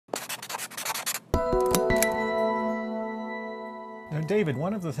David,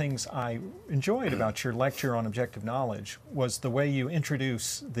 one of the things I enjoyed about your lecture on objective knowledge was the way you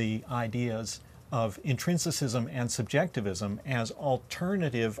introduce the ideas of intrinsicism and subjectivism as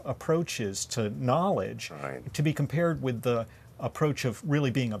alternative approaches to knowledge, Right. to be compared with the approach of really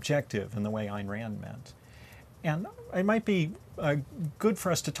being objective in the way Ayn Rand meant. And it might be good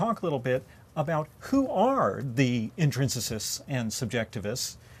for us to talk a little bit about who are the intrinsicists and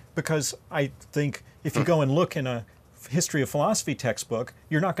subjectivists, because I think if you go and look in a history of philosophy textbook,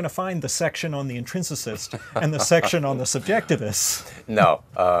 you're not going to find the section on the intrinsicist and the section on the subjectivists. No,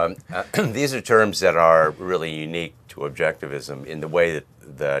 these are terms that are really unique to objectivism in the way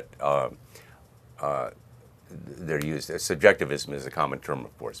that they're used. Subjectivism is a common term,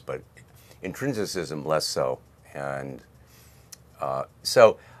 of course, but intrinsicism less so. And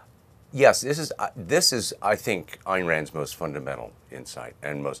so, yes, this is I think Ayn Rand's most fundamental insight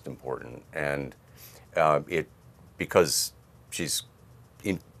and most important, and because she's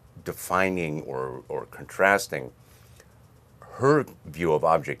defining or contrasting her view of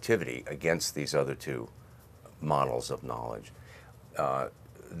objectivity against these other two models of knowledge.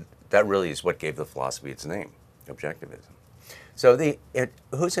 That really is what gave the philosophy its name, objectivism. So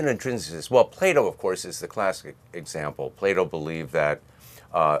who's an intrinsicist? Well, Plato, of course, is the classic example. Plato believed that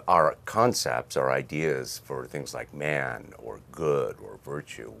our concepts, our ideas for things like man or good or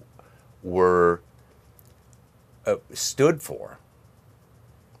virtue were stood for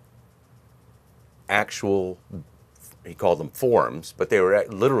actual, he called them forms, but they were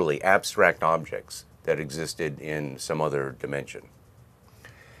literally abstract objects that existed in some other dimension.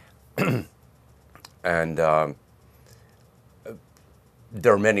 And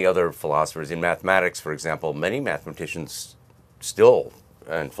there are many other philosophers. In mathematics, for example, many mathematicians still,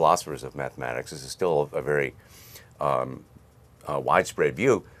 and philosophers of mathematics, this is still a very widespread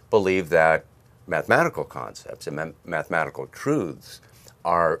view, believe that mathematical concepts and mathematical truths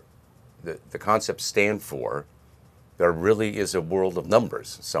are, the concepts stand for, there really is a world of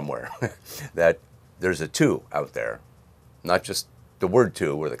numbers somewhere, that there's a two out there, not just the word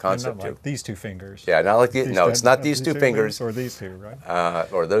two or the concept not like two. these two fingers. Yeah, not like no, it's not these two fingers. Or these two,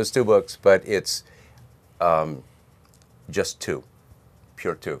 right? Or those two books, but it's just two,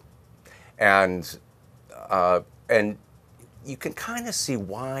 pure two. And you can kind of see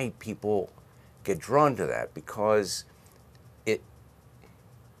why people get drawn to that, because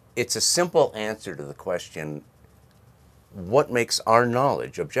it's a simple answer to the question, what makes our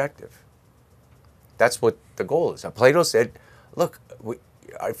knowledge objective? That's what the goal is. Plato said, look,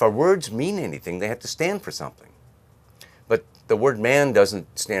 if our words mean anything, they have to stand for something. But the word man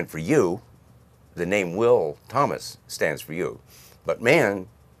doesn't stand for you. The name Will Thomas stands for you. But man,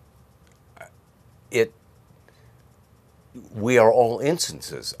 we are all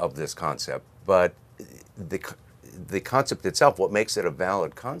instances of this concept, but the concept itself, what makes it a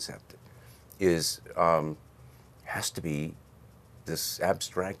valid concept, is has to be this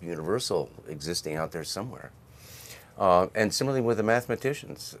abstract universal existing out there somewhere. And similarly with the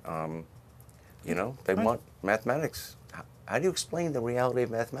mathematicians, they want mathematics. How do you explain the reality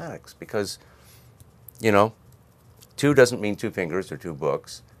of mathematics? Because, two doesn't mean two fingers or two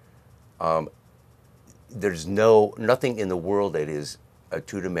books. There's nothing in the world that is a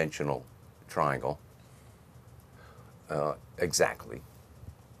two-dimensional triangle. Exactly.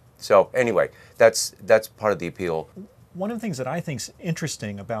 So anyway, that's part of the appeal. One of the things that I think is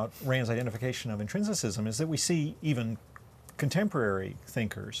interesting about Rand's identification of intrinsicism is that we see even contemporary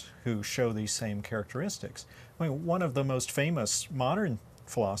thinkers who show these same characteristics. I mean, one of the most famous modern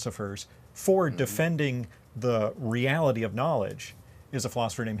philosophers for defending the reality of knowledge is a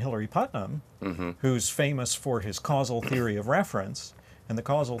philosopher named Hilary Putnam, who's famous for his causal theory of reference. And the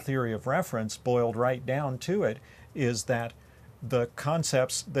causal theory of reference, boiled right down to it, is that the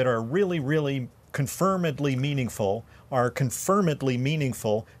concepts that are really, really confirmedly meaningful are confirmedly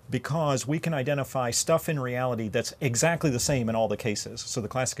meaningful because we can identify stuff in reality that's exactly the same in all the cases. So the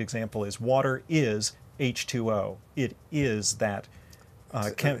classic example is water is H2O. It is that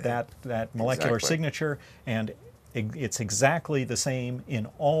that molecular signature, and it's exactly the same in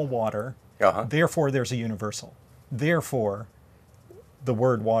all water. Therefore, there's a universal. Therefore, the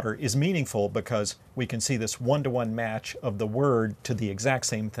word water is meaningful because we can see this one-to-one match of the word to the exact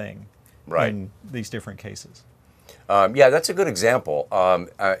same thing in these different cases. Yeah, that's a good example.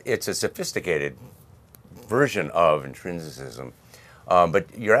 It's a sophisticated version of intrinsicism, but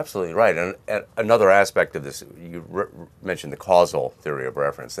you're absolutely right. And another aspect of this, you mentioned the causal theory of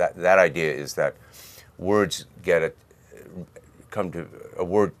reference. That idea is that words a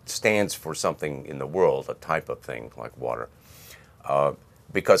word stands for something in the world, a type of thing like water,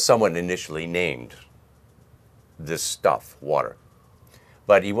 because someone initially named this stuff water.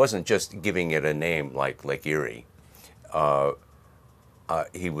 But he wasn't just giving it a name like Lake Erie.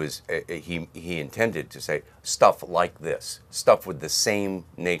 He intended to say stuff like this, stuff with the same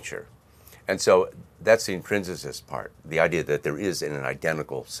nature. And so that's the intrinsicist part, the idea that there is an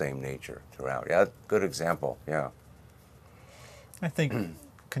identical same nature throughout. Yeah, good example, yeah. I think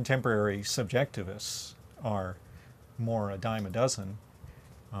contemporary subjectivists are more a dime a dozen.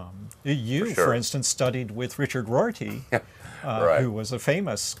 You, sure. for instance, studied with Richard Rorty, Right. who was a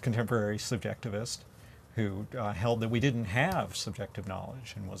famous contemporary subjectivist who held that we didn't have subjective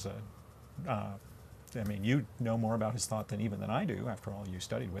knowledge and was I mean, you know more about his thought than I do. After all, you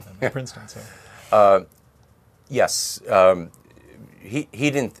studied with him at Princeton. So. Yes, he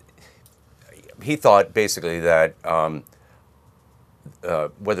didn't. He thought basically that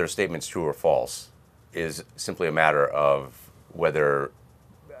whether a statement's true or false is simply a matter of whether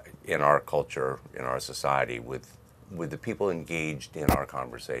in our culture, in our society, with the people engaged in our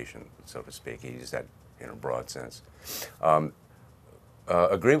conversation, so to speak, he used that in a broad sense,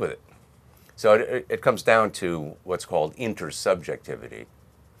 agree with it. So it comes down to what's called intersubjectivity.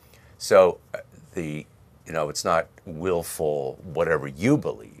 So it's not willful whatever you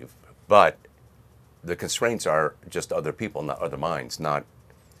believe, but the constraints are just other people, not other minds. Not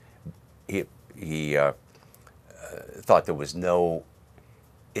he thought there was no.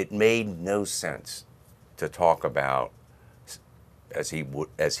 It made no sense to talk about, as he would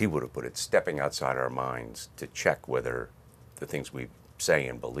have put it, stepping outside our minds to check whether the things we say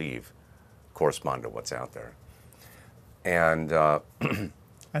and believe correspond to what's out there. And I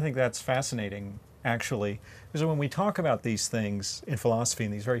think that's fascinating, actually, because when we talk about these things in philosophy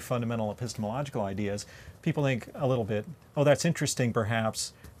and these very fundamental epistemological ideas, people think a little bit, oh, that's interesting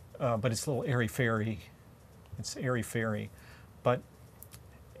perhaps, but it's a little airy-fairy. It's airy-fairy. But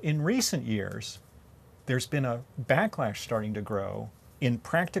in recent years, there's been a backlash starting to grow in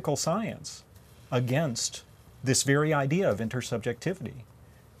practical science against this very idea of intersubjectivity.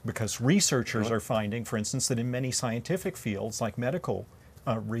 Because researchers are finding, for instance, that in many scientific fields like medical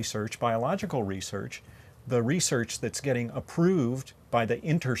research, biological research, the research that's getting approved by the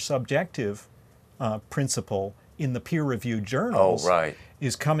intersubjective principle in the peer-reviewed journals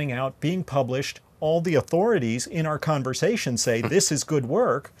is coming out, being published. All the authorities in our conversation say this is good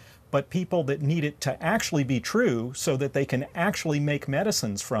work, but people that need it to actually be true so that they can actually make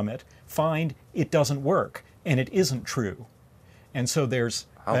medicines from it find it doesn't work and it isn't true. And so there's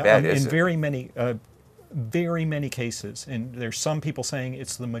in very many cases, and there's some people saying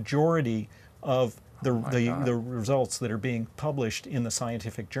it's the majority of the results that are being published in the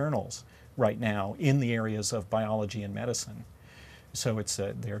scientific journals right now in the areas of biology and medicine. So it's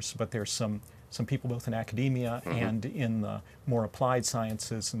there's some people both in academia and in the more applied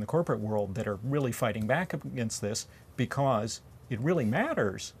sciences in the corporate world that are really fighting back against this, because it really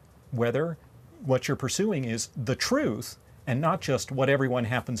matters whether what you're pursuing is the truth and not just what everyone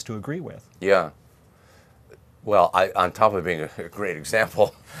happens to agree with. Yeah. Well, on top of being a great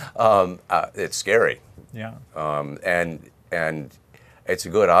example, it's scary. Yeah. And it's a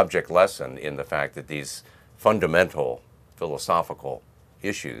good object lesson in the fact that these fundamental philosophical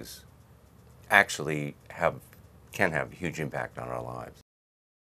issues actually can have a huge impact on our lives.